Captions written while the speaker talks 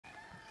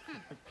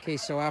Okay,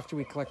 so after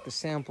we collect the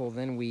sample,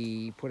 then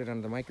we put it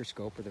under the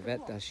microscope, or the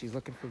vet does. She's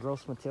looking for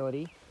gross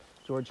motility.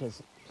 George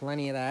has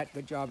plenty of that.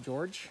 Good job,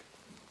 George.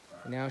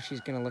 Now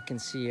she's going to look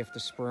and see if the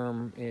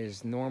sperm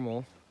is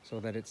normal so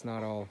that it's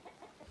not all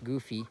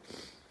goofy.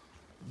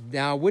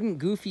 Now, wouldn't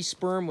goofy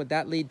sperm, would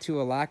that lead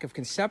to a lack of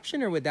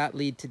conception, or would that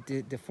lead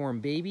to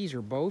deformed babies,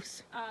 or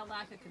both?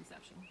 Lack of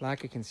conception.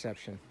 Lack of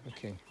conception,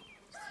 okay.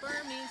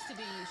 Sperm needs to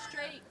be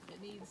straight.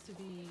 It needs to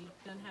be,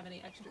 doesn't have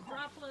any extra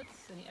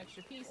droplets, any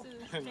extra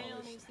pieces.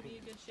 Tail needs to be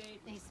in good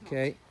shape.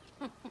 Okay.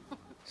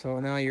 So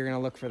now you're going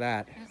to look for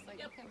that.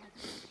 Yep.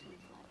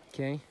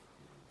 Okay.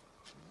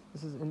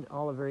 This is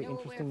all a very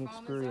interesting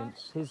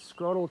experience. His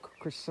scrotal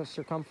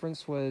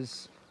circumference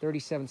was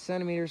 37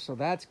 centimeters, so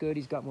that's good.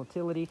 He's got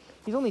motility.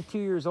 He's only 2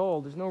 years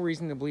old. There's no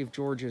reason to believe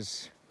George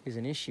is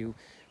an issue.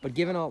 But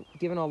given all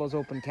those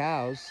open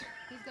cows,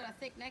 he's got a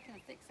thick neck and a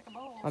thick sack of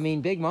balls. I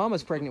mean, Big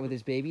Mama's pregnant with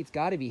his baby. It's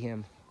got to be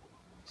him.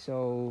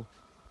 So,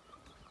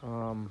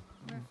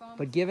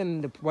 but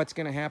given what's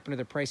going to happen to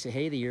the price of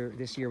hay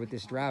this year with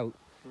this drought,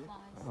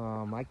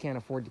 I can't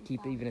afford to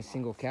keep even a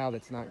single cow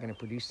that's not going to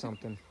produce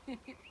something.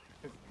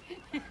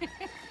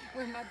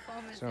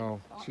 So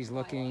she's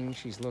looking.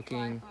 She's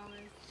looking.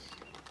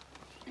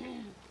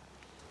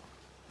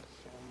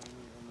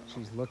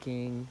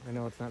 I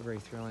know it's not very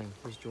thrilling.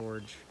 There's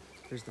George.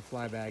 There's the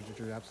fly bags, which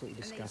are absolutely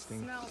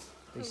disgusting.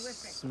 They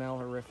smell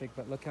horrific,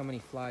 but look how many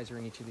flies are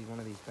in each of one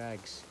of these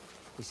bags.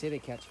 They say they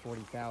catch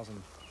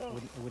 40,000. I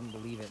wouldn't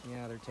believe it.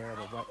 Yeah, they're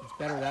terrible, but it's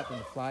better that than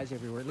the flies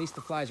everywhere. At least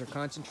the flies are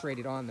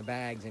concentrated on the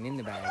bags and in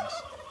the bags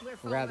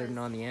rather than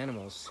on the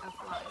animals.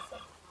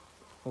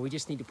 Well, we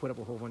just need to put up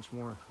a whole bunch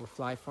more. We're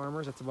fly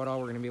farmers. That's about all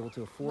we're going to be able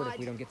to afford if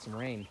we don't get some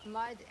rain.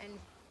 Mud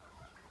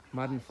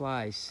and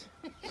flies.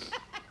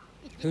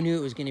 Who knew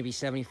it was going to be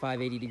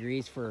 75, 80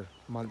 degrees for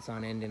months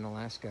on end in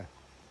Alaska?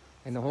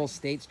 And the whole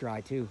state's dry,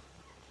 too.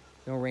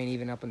 No rain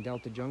even up in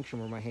Delta Junction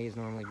where my hay is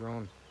normally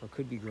grown, or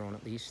could be grown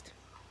at least.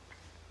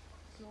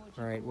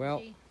 All right,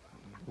 well,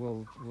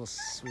 we'll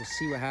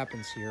see what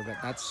happens here, but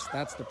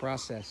that's the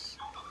process.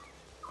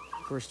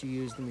 First you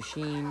use the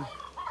machine,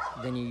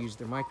 then you use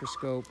the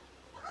microscope.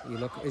 You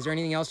look. Is there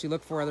anything else you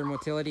look for, other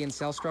motility and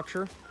cell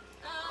structure?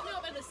 No,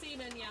 but the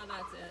semen, yeah,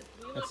 that's it.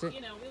 That's it?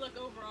 We look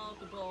overall at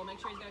the bull, make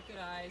sure he's got good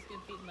eyes, good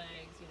feet and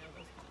legs,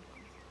 those kind of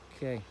things.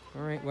 Okay,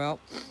 all right, well,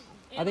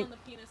 And I think on the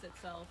penis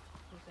itself,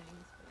 for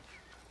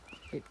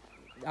things.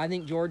 I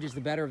think George is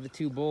the better of the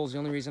two bulls. The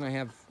only reason I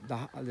have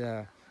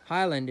the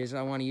Highland is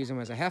I want to use him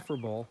as a heifer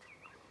bull,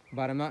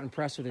 but I'm not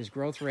impressed with his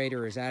growth rate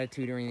or his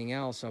attitude or anything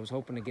else. I was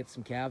hoping to get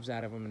some calves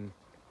out of him and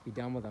be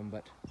done with him,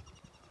 but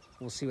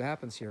we'll see what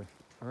happens here.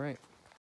 All right.